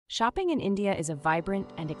Shopping in India is a vibrant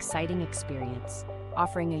and exciting experience,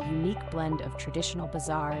 offering a unique blend of traditional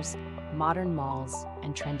bazaars, modern malls,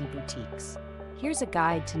 and trendy boutiques. Here's a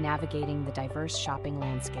guide to navigating the diverse shopping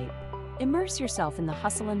landscape. Immerse yourself in the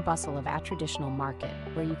hustle and bustle of a traditional market,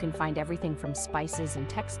 where you can find everything from spices and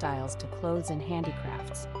textiles to clothes and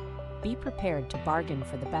handicrafts. Be prepared to bargain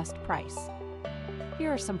for the best price.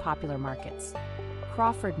 Here are some popular markets.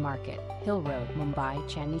 Crawford Market, Hill Road, Mumbai;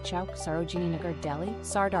 Chandni Chowk, Sarojini Nagar, Delhi;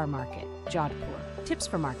 Sardar Market, Jodhpur. Tips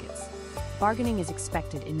for markets. Bargaining is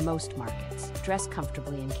expected in most markets. Dress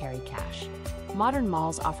comfortably and carry cash. Modern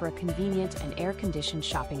malls offer a convenient and air-conditioned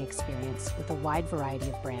shopping experience with a wide variety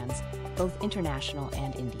of brands, both international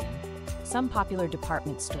and Indian. Some popular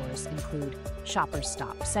department stores include Shoppers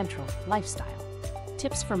Stop, Central, Lifestyle.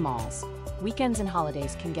 Tips for malls. Weekends and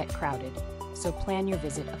holidays can get crowded, so plan your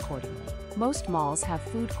visit accordingly. Most malls have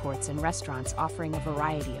food courts and restaurants offering a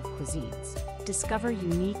variety of cuisines. Discover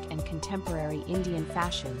unique and contemporary Indian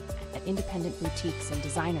fashion at independent boutiques and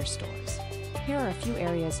designer stores. Here are a few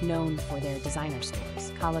areas known for their designer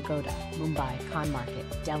stores: Kalagoda, Mumbai; Khan Market,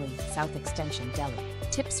 Delhi; South Extension, Delhi.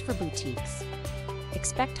 Tips for boutiques.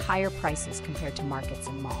 Expect higher prices compared to markets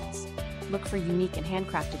and malls. Look for unique and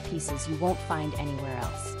handcrafted pieces you won't find anywhere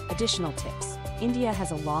else. Additional tips. India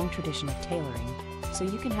has a long tradition of tailoring, so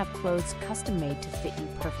you can have clothes custom-made to fit you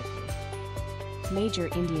perfectly. Major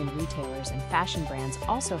Indian retailers and fashion brands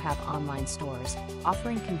also have online stores,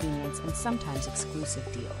 offering convenience and sometimes exclusive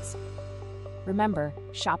deals. Remember,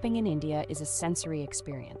 shopping in India is a sensory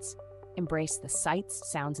experience. Embrace the sights,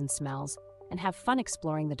 sounds, and smells, and have fun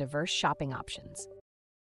exploring the diverse shopping options.